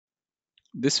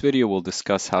This video will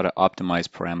discuss how to optimize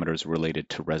parameters related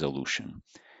to resolution.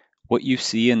 What you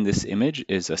see in this image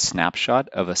is a snapshot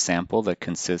of a sample that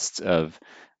consists of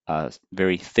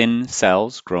very thin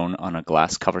cells grown on a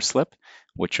glass cover slip,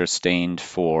 which are stained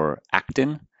for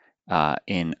actin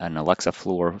in an Alexa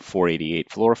Fluor 488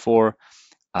 fluorophore,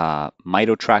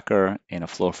 MitoTracker in a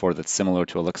fluorophore that's similar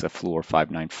to Alexa Fluor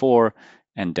 594,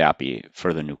 and DAPI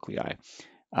for the nuclei.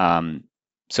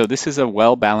 So this is a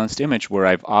well-balanced image where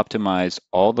I've optimized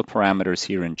all the parameters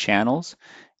here in channels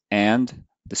and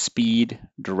the speed,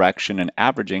 direction, and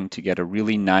averaging to get a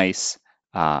really nice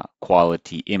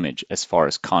quality image as far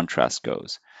as contrast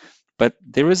goes. But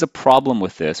there is a problem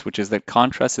with this, which is that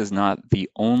contrast is not the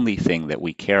only thing that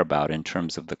we care about in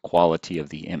terms of the quality of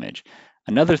the image.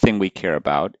 Another thing we care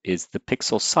about is the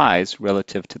pixel size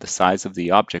relative to the size of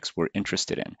the objects we're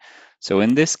interested in. So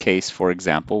in this case, for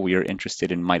example, we are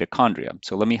interested in mitochondria.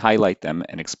 So let me highlight them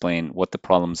and explain what the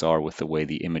problems are with the way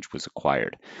the image was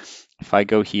acquired. If I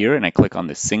go here and I click on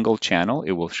the single channel,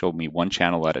 it will show me one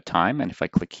channel at a time. And if I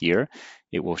click here,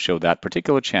 it will show that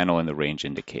particular channel in the range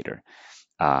indicator.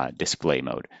 Display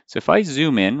mode. So if I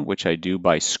zoom in, which I do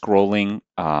by scrolling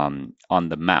on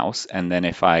the mouse, and then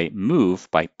if I move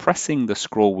by pressing the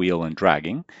scroll wheel and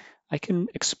dragging, I can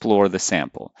explore the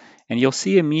sample. And you'll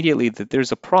see immediately that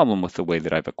there's a problem with the way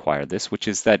that I've acquired this, which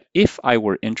is that if I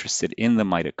were interested in the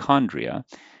mitochondria,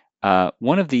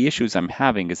 one of the issues I'm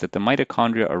having is that the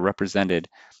mitochondria are represented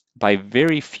by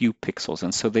very few pixels,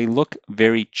 and so they look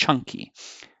very chunky.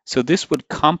 So this would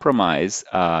compromise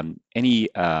any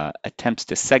attempts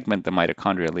to segment the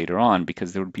mitochondria later on,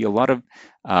 because there would be a lot of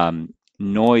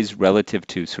noise relative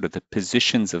to sort of the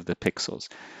positions of the pixels.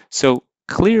 So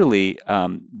clearly,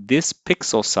 this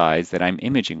pixel size that I'm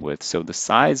imaging with, so the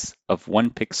size of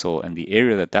one pixel and the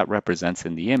area that that represents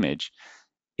in the image,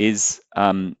 is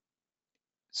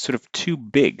sort of too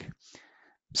big.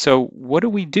 So what do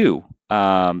we do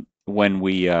when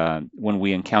we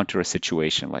encounter a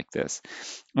situation like this?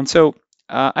 And so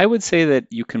I would say that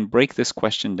you can break this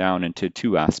question down into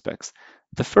two aspects.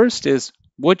 The first is,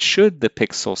 what should the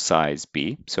pixel size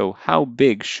be? So how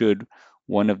big should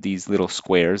one of these little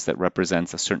squares that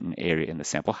represents a certain area in the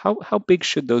sample, how big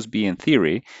should those be in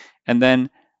theory? And then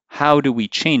how do we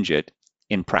change it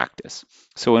in practice?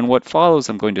 So in what follows,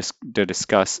 I'm going to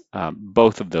discuss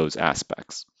both of those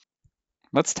aspects.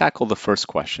 Let's tackle the first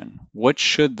question. What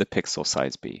should the pixel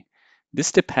size be?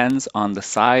 This depends on the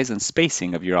size and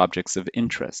spacing of your objects of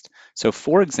interest. So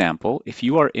for example, if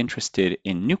you are interested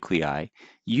in nuclei,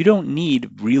 you don't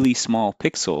need really small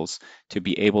pixels to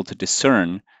be able to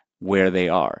discern where they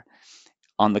are.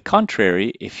 On the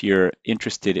contrary, if you're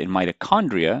interested in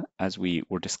mitochondria, as we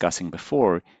were discussing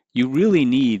before, you really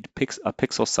need a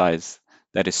pixel size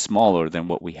that is smaller than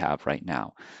what we have right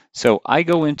now. So I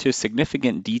go into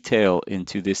significant detail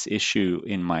into this issue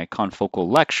in my confocal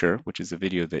lecture, which is a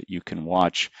video that you can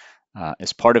watch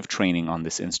as part of training on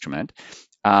this instrument.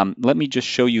 Let me just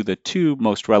show you the two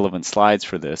most relevant slides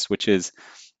for this, which is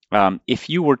if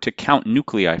you were to count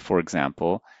nuclei, for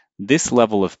example, this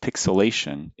level of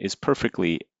pixelation is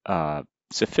perfectly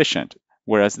sufficient,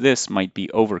 whereas this might be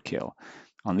overkill.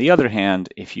 On the other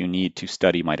hand, if you need to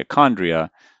study mitochondria,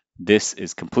 this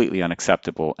is completely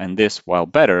unacceptable, and this, while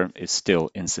better, is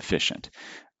still insufficient.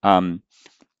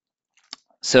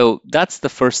 So that's the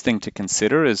first thing to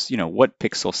consider is, what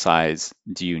pixel size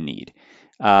do you need?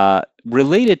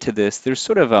 Related to this, there's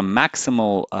sort of a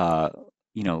maximal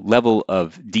level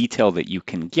of detail that you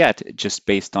can get just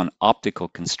based on optical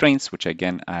constraints, which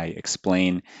again, I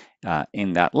explain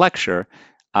in that lecture.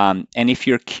 And if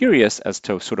you're curious as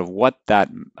to sort of what that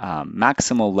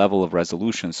maximal level of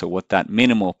resolution, so what that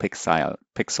minimal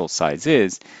pixel size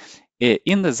is,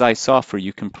 in the Zeiss software,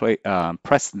 you can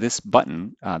press this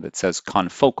button that says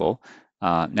confocal.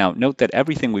 Now, note that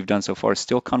everything we've done so far is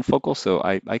still confocal, so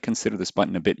I consider this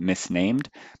button a bit misnamed.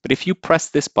 But if you press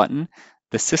this button,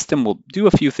 the system will do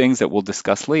a few things that we'll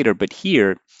discuss later, but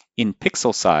here in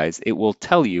pixel size, it will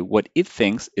tell you what it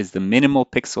thinks is the minimal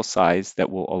pixel size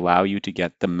that will allow you to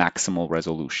get the maximal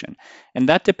resolution. And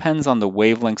that depends on the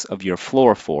wavelengths of your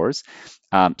fluorophores.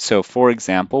 So for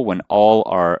example, when all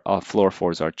our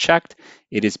fluorophores are checked,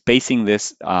 it is basing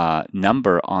this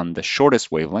number on the shortest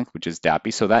wavelength, which is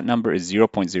DAPI. So that number is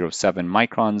 0.07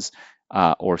 microns,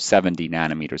 or 70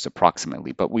 nanometers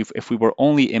approximately. But if we were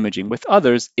only imaging with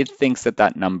others, it thinks that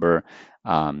that number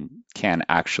can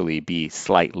actually be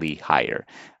slightly higher.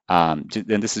 And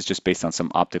this is just based on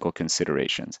some optical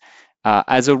considerations.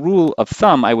 As a rule of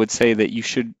thumb, I would say that you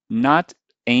should not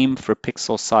aim for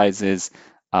pixel sizes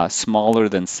smaller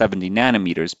than 70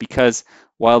 nanometers, because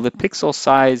while the pixel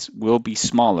size will be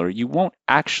smaller, you won't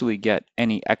actually get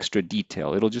any extra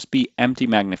detail. It'll just be empty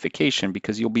magnification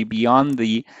because you'll be beyond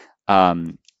the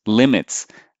limits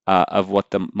of what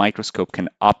the microscope can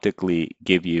optically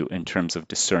give you in terms of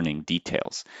discerning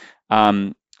details.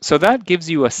 So that gives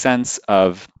you a sense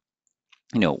of,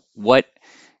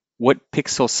 what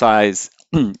pixel size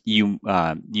you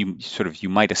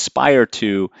might aspire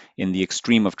to in the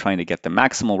extreme of trying to get the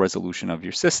maximal resolution of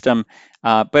your system,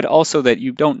 but also that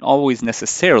you don't always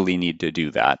necessarily need to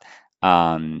do that.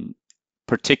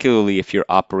 Particularly if you're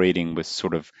operating with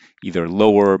sort of either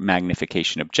lower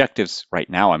magnification objectives. Right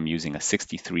now I'm using a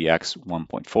 63x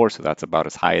 1.4, so that's about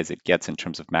as high as it gets in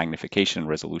terms of magnification and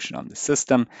resolution on the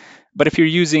system. But if you're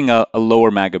using a lower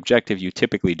mag objective, you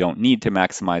typically don't need to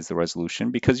maximize the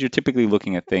resolution because you're typically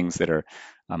looking at things that are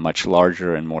much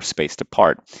larger and more spaced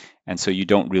apart. And so you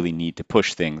don't really need to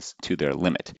push things to their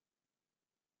limit.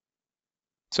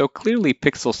 So clearly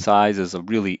pixel size is a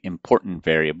really important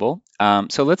variable.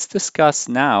 So let's discuss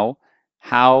now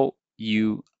how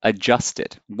you adjust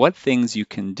it, what things you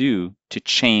can do to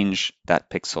change that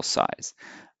pixel size.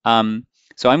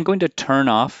 So I'm going to turn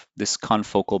off this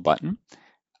confocal button,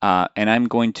 and I'm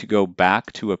going to go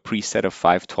back to a preset of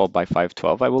 512 by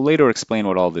 512. I will later explain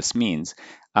what all this means.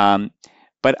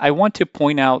 But I want to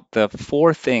point out the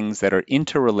 4 things that are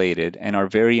interrelated and are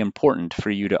very important for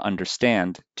you to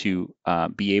understand to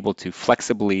be able to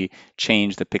flexibly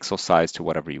change the pixel size to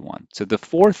whatever you want. So the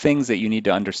 4 things that you need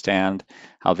to understand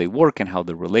how they work and how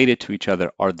they're related to each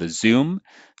other are the zoom.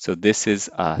 So this is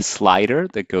a slider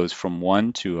that goes from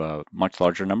 1 to a much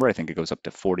larger number. I think it goes up to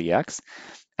 40x.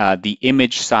 The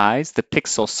image size, the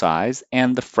pixel size,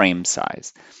 and the frame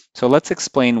size. So let's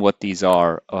explain what these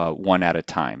are one at a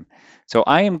time. So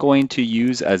I am going to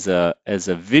use as a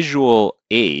visual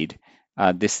aid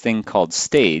this thing called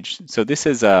stage. So this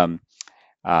is a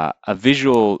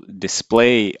visual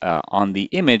display on the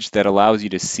image that allows you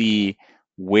to see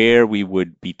where we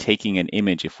would be taking an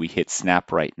image if we hit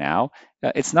snap right now.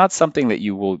 It's not something that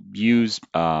you will use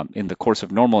in the course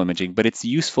of normal imaging, but it's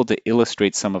useful to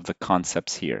illustrate some of the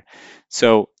concepts here.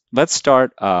 So let's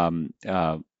start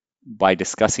by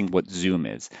discussing what zoom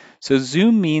is. So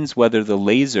zoom means whether the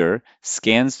laser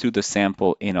scans through the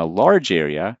sample in a large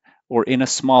area or in a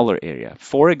smaller area.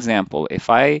 For example,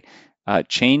 if I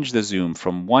change the zoom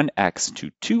from 1x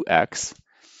to 2x,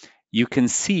 you can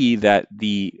see that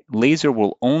the laser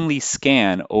will only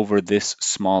scan over this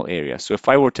small area. So if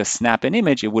I were to snap an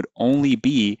image, it would only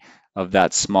be of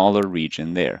that smaller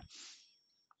region there.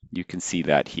 You can see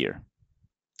that here.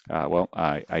 Well,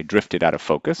 I drifted out of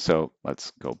focus, so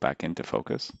let's go back into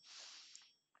focus.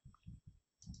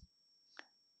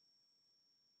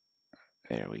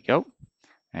 There we go,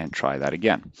 and try that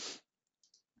again.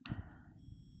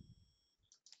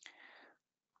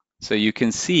 So you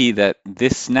can see that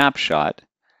this snapshot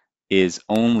is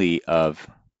only of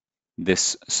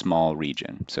this small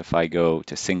region. So if I go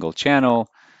to single channel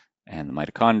and the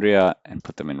mitochondria and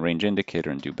put them in range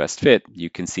indicator and do best fit, you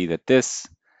can see that this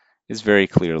is very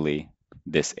clearly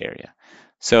this area.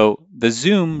 So the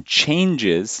zoom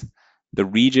changes the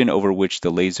region over which the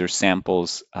laser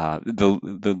samples,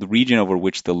 the region over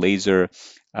which the laser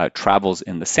travels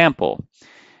in the sample.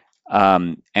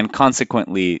 And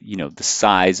consequently, the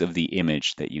size of the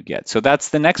image that you get. So that's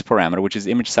the next parameter, which is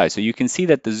image size. So you can see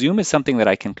that the zoom is something that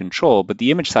I can control, but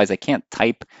the image size, I can't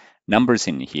type numbers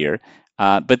in here.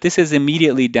 But this is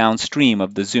immediately downstream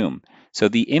of the zoom. So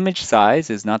the image size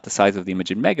is not the size of the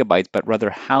image in megabytes, but rather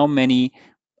how many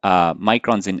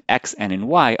microns in X and in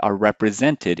Y are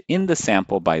represented in the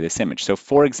sample by this image. So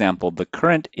for example, the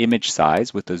current image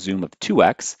size with a zoom of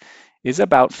 2x is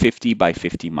about 50 by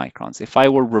 50 microns. If I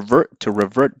were to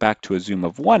revert back to a zoom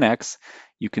of 1x,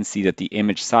 you can see that the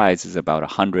image size is about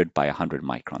 100 by 100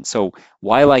 microns. So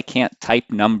while I can't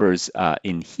type numbers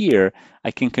in here,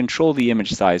 I can control the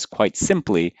image size quite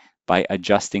simply by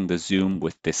adjusting the zoom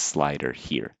with this slider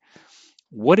here.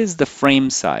 What is the frame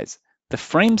size? The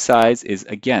frame size is,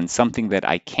 again, something that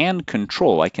I can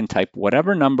control. I can type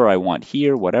whatever number I want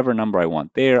here, whatever number I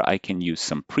want there. I can use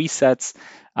some presets.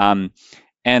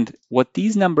 And what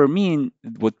these numbers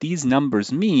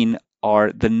mean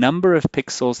are the number of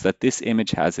pixels that this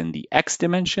image has in the X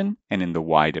dimension and in the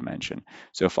Y dimension.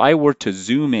 So if I were to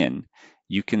zoom in,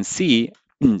 you can see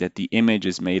that the image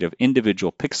is made of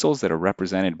individual pixels that are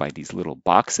represented by these little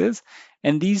boxes.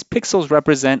 And these pixels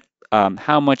represent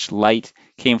how much light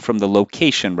came from the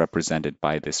location represented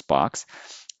by this box.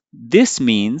 This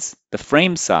means the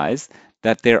frame size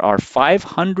that there are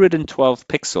 512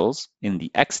 pixels in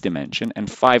the X dimension and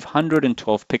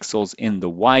 512 pixels in the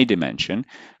Y dimension,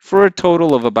 for a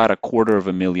total of about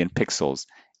 250,000 pixels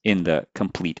in the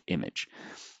complete image.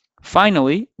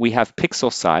 Finally, we have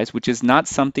pixel size, which is not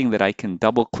something that I can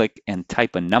double click and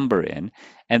type a number in,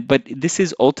 but this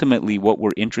is ultimately what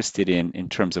we're interested in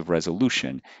terms of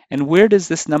resolution. And where does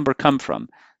this number come from?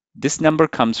 This number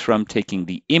comes from taking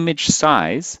the image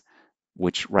size,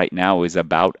 which right now is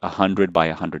about 100 by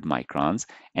 100 microns,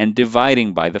 and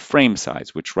dividing by the frame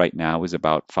size, which right now is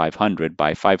about 500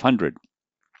 by 500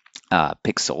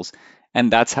 pixels. And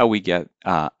that's how we get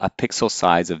a pixel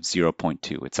size of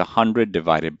 0.2. It's 100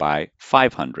 divided by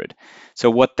 500. So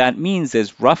what that means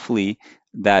is roughly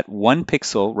that 1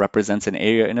 pixel represents an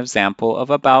area in a sample of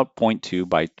about 0.2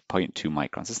 by 0.2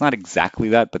 microns. It's not exactly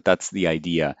that, but that's the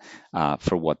idea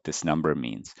for what this number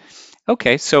means.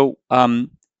 Okay, so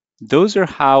those are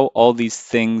how all these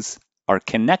things are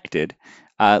connected.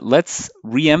 Let's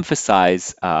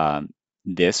re-emphasize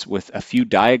this with a few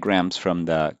diagrams from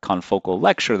the confocal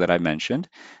lecture that I mentioned,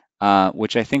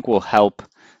 which I think will help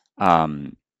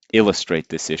illustrate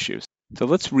this issue. So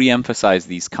let's re-emphasize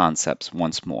these concepts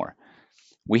once more.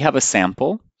 We have a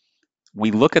sample.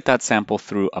 We look at that sample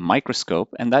through a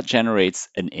microscope, and that generates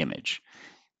an image.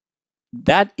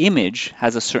 That image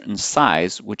has a certain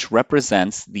size, which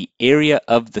represents the area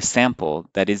of the sample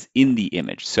that is in the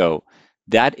image. So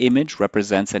that image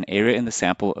represents an area in the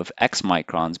sample of X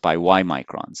microns by Y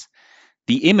microns.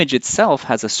 The image itself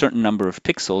has a certain number of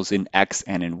pixels in X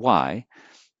and in Y.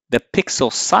 The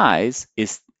pixel size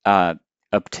is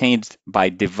obtained by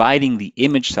dividing the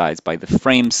image size by the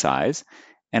frame size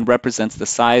and represents the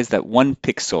size that 1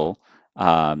 pixel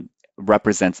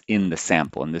represents in the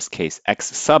sample, in this case,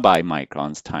 X sub I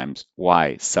microns times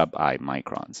Y sub I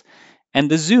microns. And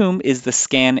the zoom is the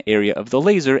scan area of the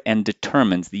laser and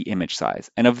determines the image size.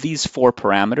 And of these 4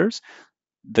 parameters,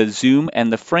 the zoom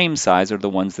and the frame size are the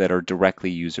ones that are directly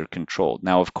user controlled.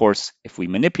 Now, of course, if we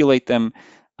manipulate them,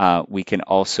 we can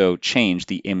also change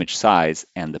the image size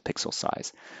and the pixel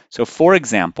size. So for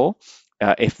example,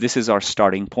 if this is our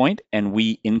starting point and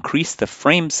we increase the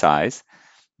frame size,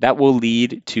 that will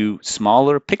lead to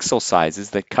smaller pixel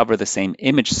sizes that cover the same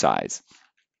image size.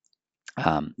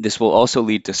 This will also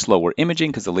lead to slower imaging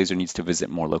because the laser needs to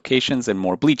visit more locations, and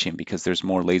more bleaching because there's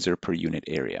more laser per unit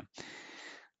area.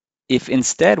 If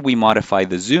instead we modify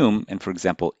the zoom and, for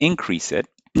example, increase it,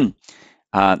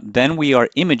 then we are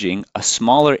imaging a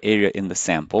smaller area in the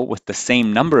sample with the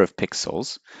same number of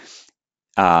pixels,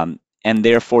 and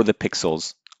therefore the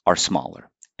pixels are smaller.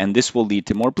 And this will lead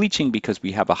to more bleaching because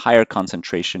we have a higher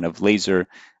concentration of laser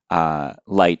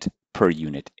light per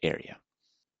unit area.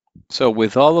 So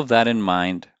with all of that in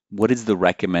mind, what is the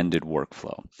recommended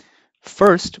workflow?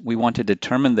 First, we want to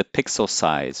determine the pixel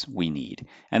size we need,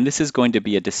 and this is going to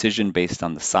be a decision based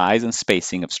on the size and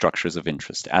spacing of structures of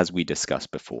interest, as we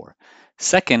discussed before.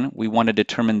 Second, we want to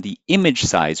determine the image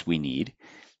size we need,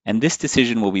 and this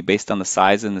decision will be based on the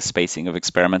size and the spacing of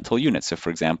experimental units. So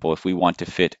for example, if we want to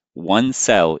fit 1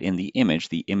 cell in the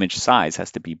image size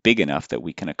has to be big enough that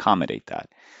we can accommodate that.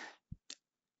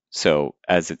 So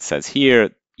as it says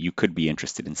here, you could be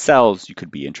interested in cells, you could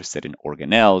be interested in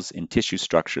organelles, in tissue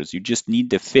structures. You just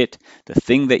need to fit the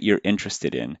thing that you're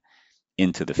interested in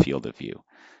into the field of view.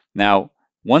 Now,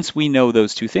 once we know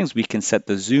those 2 things, we can set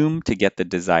the zoom to get the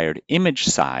desired image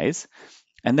size,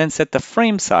 and then set the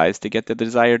frame size to get the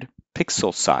desired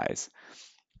pixel size.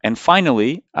 And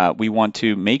finally, we want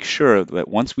to make sure that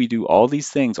once we do all these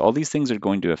things are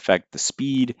going to affect the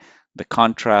speed, the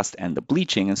contrast, and the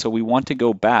bleaching. And so we want to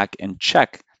go back and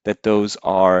check that those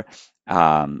are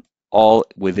all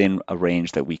within a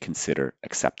range that we consider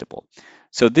acceptable.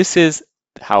 So this is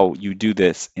how you do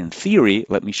this in theory.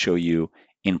 Let me show you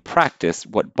in practice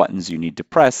what buttons you need to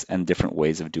press and different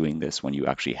ways of doing this when you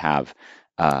actually have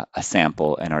a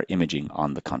sample and are imaging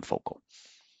on the confocal.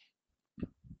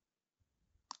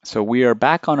 So we are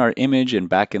back on our image and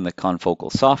back in the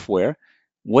confocal software.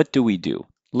 What do we do?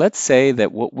 Let's say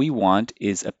that what we want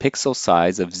is a pixel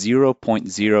size of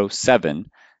 0.07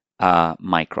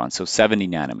 microns, so 70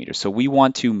 nanometers. So we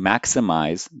want to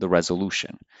maximize the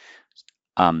resolution.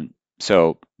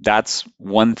 So that's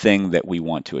one thing that we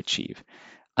want to achieve.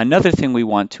 Another thing we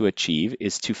want to achieve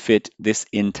is to fit this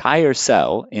entire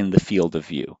cell in the field of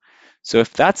view. So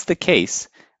if that's the case,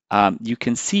 you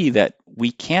can see that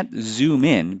we can't zoom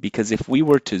in, because if we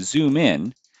were to zoom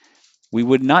in, we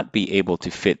would not be able to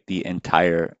fit the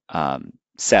entire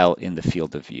cell in the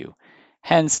field of view.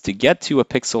 Hence, to get to a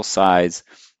pixel size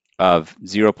of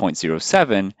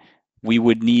 0.07, we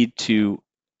would need to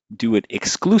do it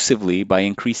exclusively by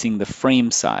increasing the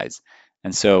frame size.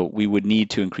 And so we would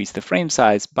need to increase the frame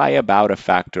size by about a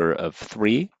factor of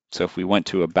 3. So if we went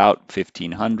to about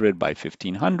 1500 by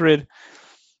 1500,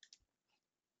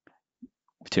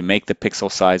 to make the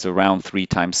pixel size around 3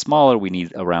 times smaller, we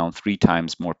need around 3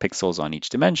 times more pixels on each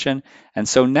dimension. And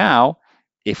so now,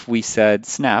 if we said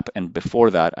snap, and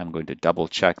before that, I'm going to double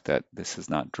check that this is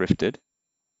not drifted.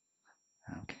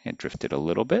 Okay, it drifted a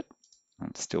little bit.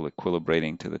 I'm still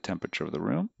equilibrating to the temperature of the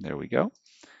room. There we go.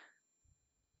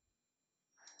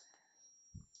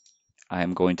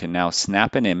 I'm going to now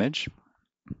snap an image.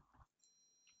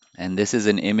 And this is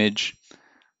an image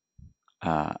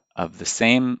of the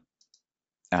same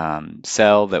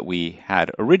cell that we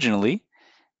had originally,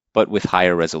 but with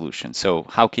higher resolution. So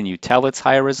how can you tell it's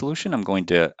higher resolution? I'm going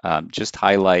to just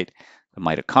highlight the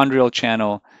mitochondrial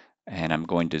channel, and I'm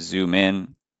going to zoom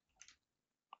in.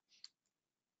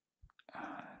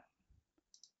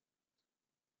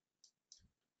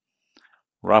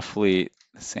 Roughly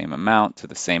the same amount to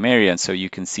the same area. And so you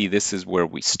can see this is where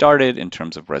we started in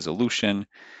terms of resolution,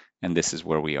 and this is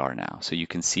where we are now. So you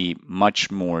can see much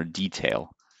more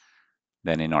detail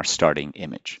than in our starting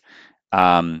image,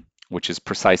 which is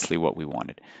precisely what we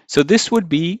wanted. So this would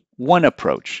be one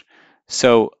approach.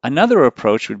 So another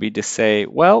approach would be to say,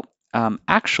 well,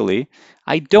 actually,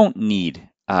 I don't need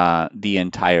the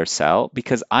entire cell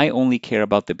because I only care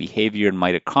about the behavior in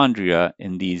mitochondria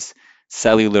in these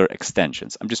cellular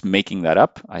extensions. I'm just making that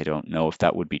up. I don't know if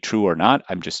that would be true or not.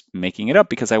 I'm just making it up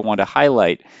because I want to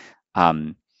highlight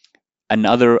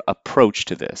another approach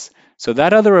to this. So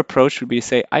that other approach would be to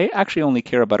say, I actually only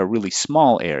care about a really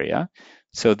small area.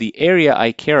 So the area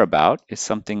I care about is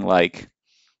something like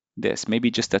this,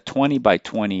 maybe just a 20 by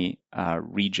 20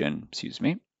 region, excuse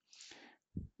me.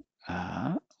 Where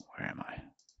am I?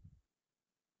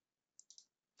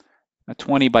 A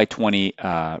 20 by 20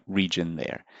 region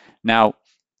there. Now,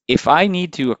 if I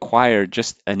need to acquire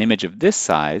just an image of this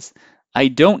size, I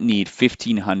don't need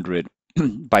 1500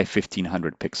 by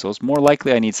 1500 pixels. More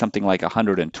likely I need something like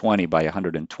 120 by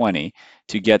 120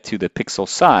 to get to the pixel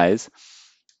size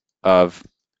of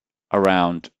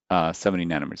around 70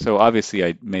 nanometers. So obviously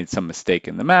I made some mistake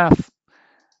in the math.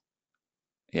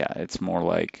 Yeah, it's more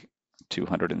like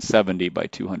 270 by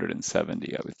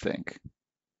 270, I would think,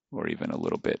 or even a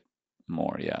little bit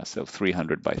more. Yeah, so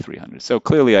 300 by 300. So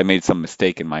clearly I made some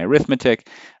mistake in my arithmetic.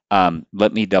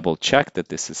 Let me double check that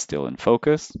this is still in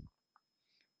focus.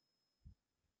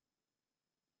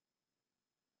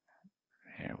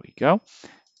 There we go.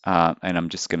 And I'm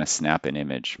just going to snap an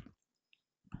image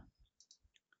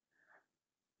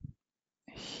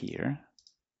here.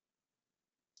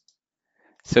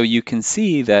 So you can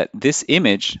see that this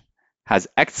image has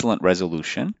excellent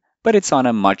resolution, but it's on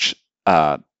a much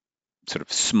sort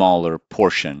of smaller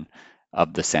portion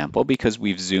of the sample because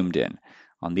we've zoomed in.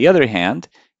 On the other hand,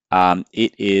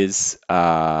 it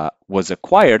was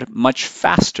acquired much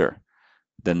faster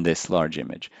than this large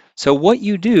image. So what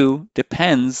you do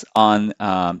depends on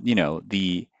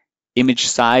the image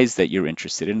size that you're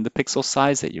interested in, the pixel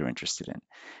size that you're interested in.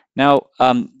 Now,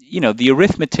 the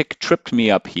arithmetic tripped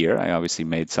me up here. I obviously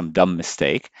made some dumb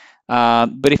mistake.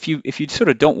 But if you sort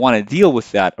of don't want to deal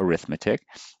with that arithmetic,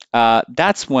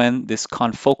 that's when this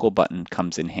confocal button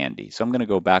comes in handy. So I'm going to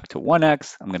go back to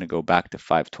 1x. I'm going to go back to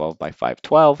 512 by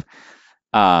 512.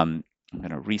 I'm going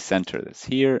to recenter this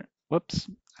here. Whoops,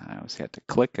 I always had to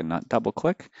click and not double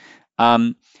click.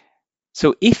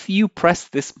 So if you press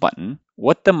this button,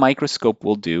 what the microscope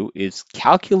will do is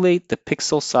calculate the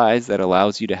pixel size that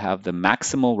allows you to have the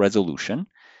maximal resolution,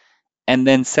 and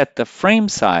then set the frame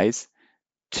size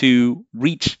to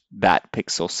reach that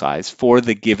pixel size for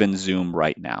the given zoom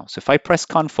right now. So if I press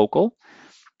confocal,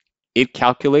 it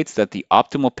calculates that the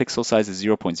optimal pixel size is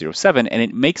 0.07, and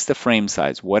it makes the frame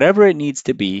size whatever it needs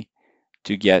to be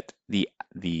to get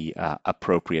the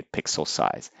appropriate pixel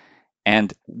size.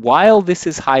 And while this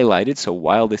is highlighted, so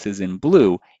while this is in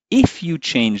blue, if you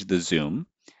change the zoom,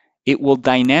 it will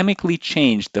dynamically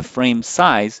change the frame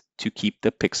size to keep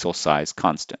the pixel size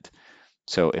constant.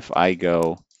 So if I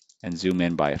go and zoom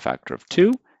in by a factor of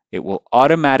 2, it will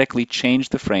automatically change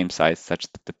the frame size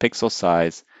such that the pixel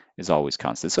size is always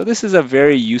constant. So this is a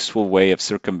very useful way of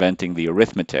circumventing the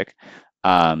arithmetic.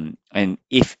 And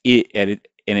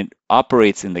it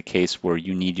operates in the case where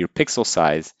you need your pixel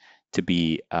size to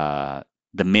be the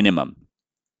minimum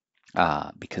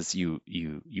because you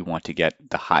want to get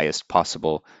the highest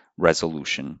possible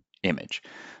resolution image.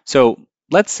 So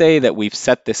let's say that we've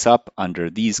set this up under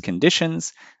these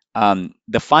conditions.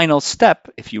 The final step,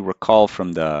 if you recall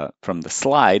from the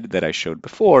slide that I showed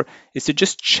before, is to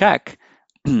just check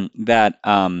that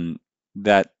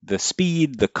that the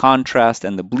speed, the contrast,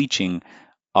 and the bleaching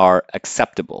are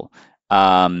acceptable.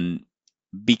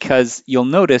 because you'll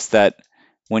notice that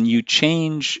when you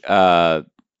change the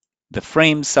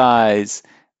frame size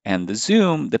and the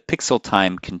zoom, the pixel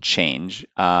time can change,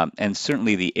 and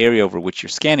certainly the area over which you're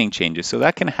scanning changes. So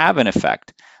that can have an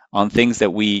effect on things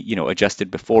that we,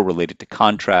 adjusted before related to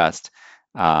contrast,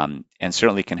 and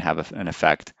certainly can have an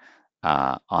effect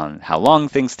on how long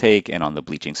things take and on the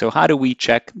bleaching. So how do we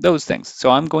check those things? So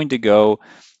I'm going to go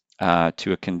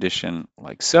to a condition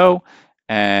like so,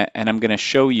 and I'm going to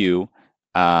show you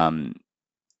how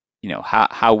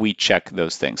we check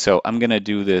those things. So I'm going to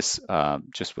do this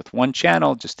just with one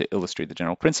channel, just to illustrate the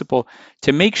general principle.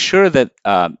 To make sure that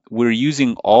we're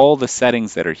using all the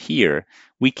settings that are here,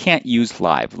 we can't use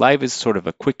live. Live is sort of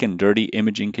a quick and dirty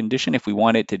imaging condition. If we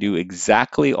want it to do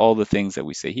exactly all the things that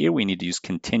we say here, we need to use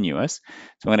continuous.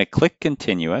 So I'm going to click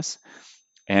continuous,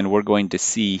 and we're going to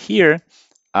see here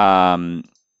in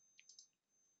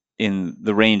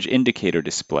the range indicator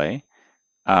display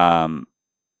how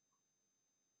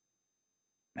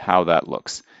that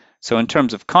looks. So in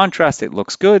terms of contrast, it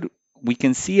looks good. We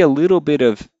can see a little bit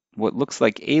of what looks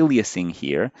like aliasing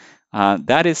here.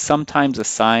 That is sometimes a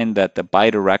sign that the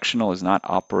bidirectional is not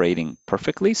operating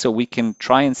perfectly. So we can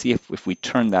try and see if we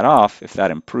turn that off, if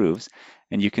that improves.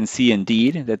 And you can see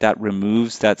indeed that that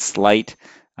removes that slight,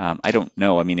 I don't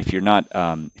know. I mean, if you're not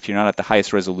at the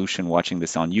highest resolution watching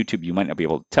this on YouTube, you might not be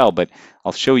able to tell, but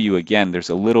I'll show you again. There's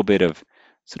a little bit of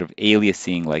sort of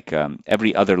aliasing, like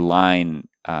every other line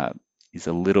is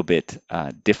a little bit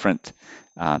different.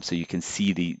 So you can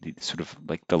see the sort of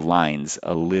like the lines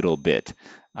a little bit.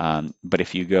 But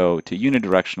if you go to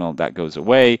unidirectional, that goes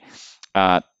away.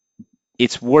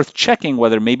 It's worth checking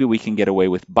whether maybe we can get away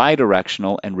with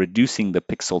bidirectional and reducing the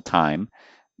pixel time,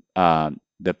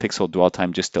 the pixel dwell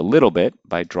time just a little bit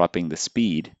by dropping the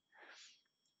speed.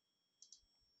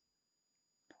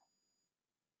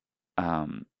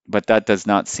 But that does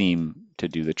not seem to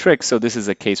do the trick. So this is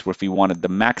a case where if we wanted the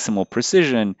maximal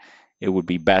precision, it would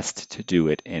be best to do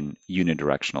it in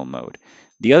unidirectional mode.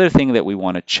 The other thing that we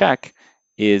want to check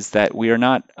is that we are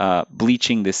not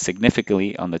bleaching this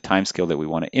significantly on the timescale that we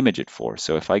want to image it for.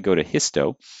 So if I go to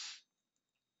histo,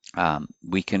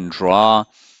 we can draw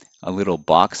a little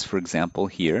box, for example,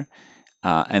 here.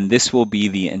 And this will be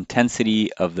the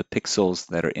intensity of the pixels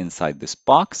that are inside this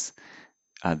box.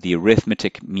 The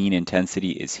arithmetic mean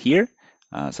intensity is here.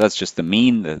 So that's just the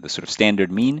mean, the sort of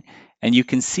standard mean. And you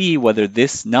can see whether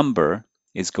this number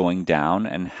is going down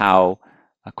and how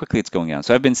quickly it's going down.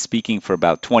 So I've been speaking for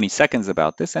about 20 seconds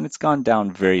about this, and it's gone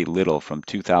down very little, from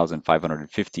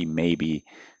 2,550 maybe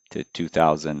to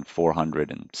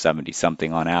 2,470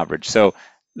 something on average. So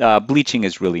bleaching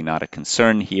is really not a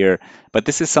concern here, but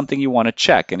this is something you want to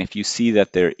check. And if you see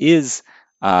that there is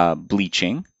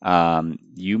bleaching,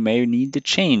 you may need to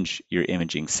change your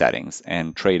imaging settings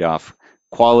and trade off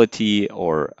quality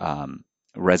or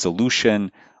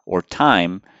resolution or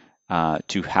time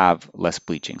to have less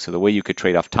bleaching. So the way you could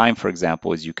trade off time, for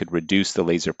example, is you could reduce the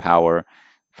laser power,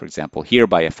 for example, here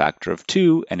by a factor of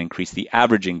 2 and increase the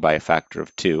averaging by a factor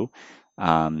of 2.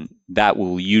 That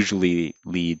will usually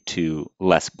lead to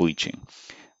less bleaching.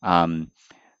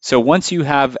 So once you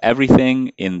have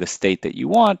everything in the state that you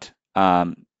want,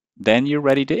 then you're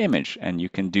ready to image. And you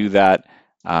can do that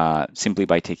simply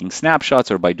by taking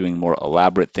snapshots or by doing more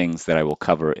elaborate things that I will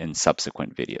cover in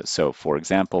subsequent videos. So for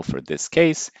example, for this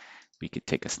case, we could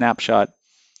take a snapshot.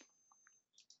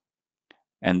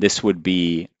 And this would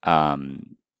be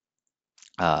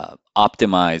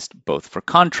optimized both for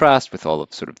contrast with all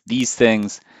of sort of these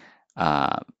things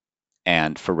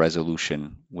and for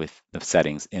resolution with the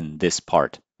settings in this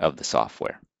part of the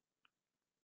software.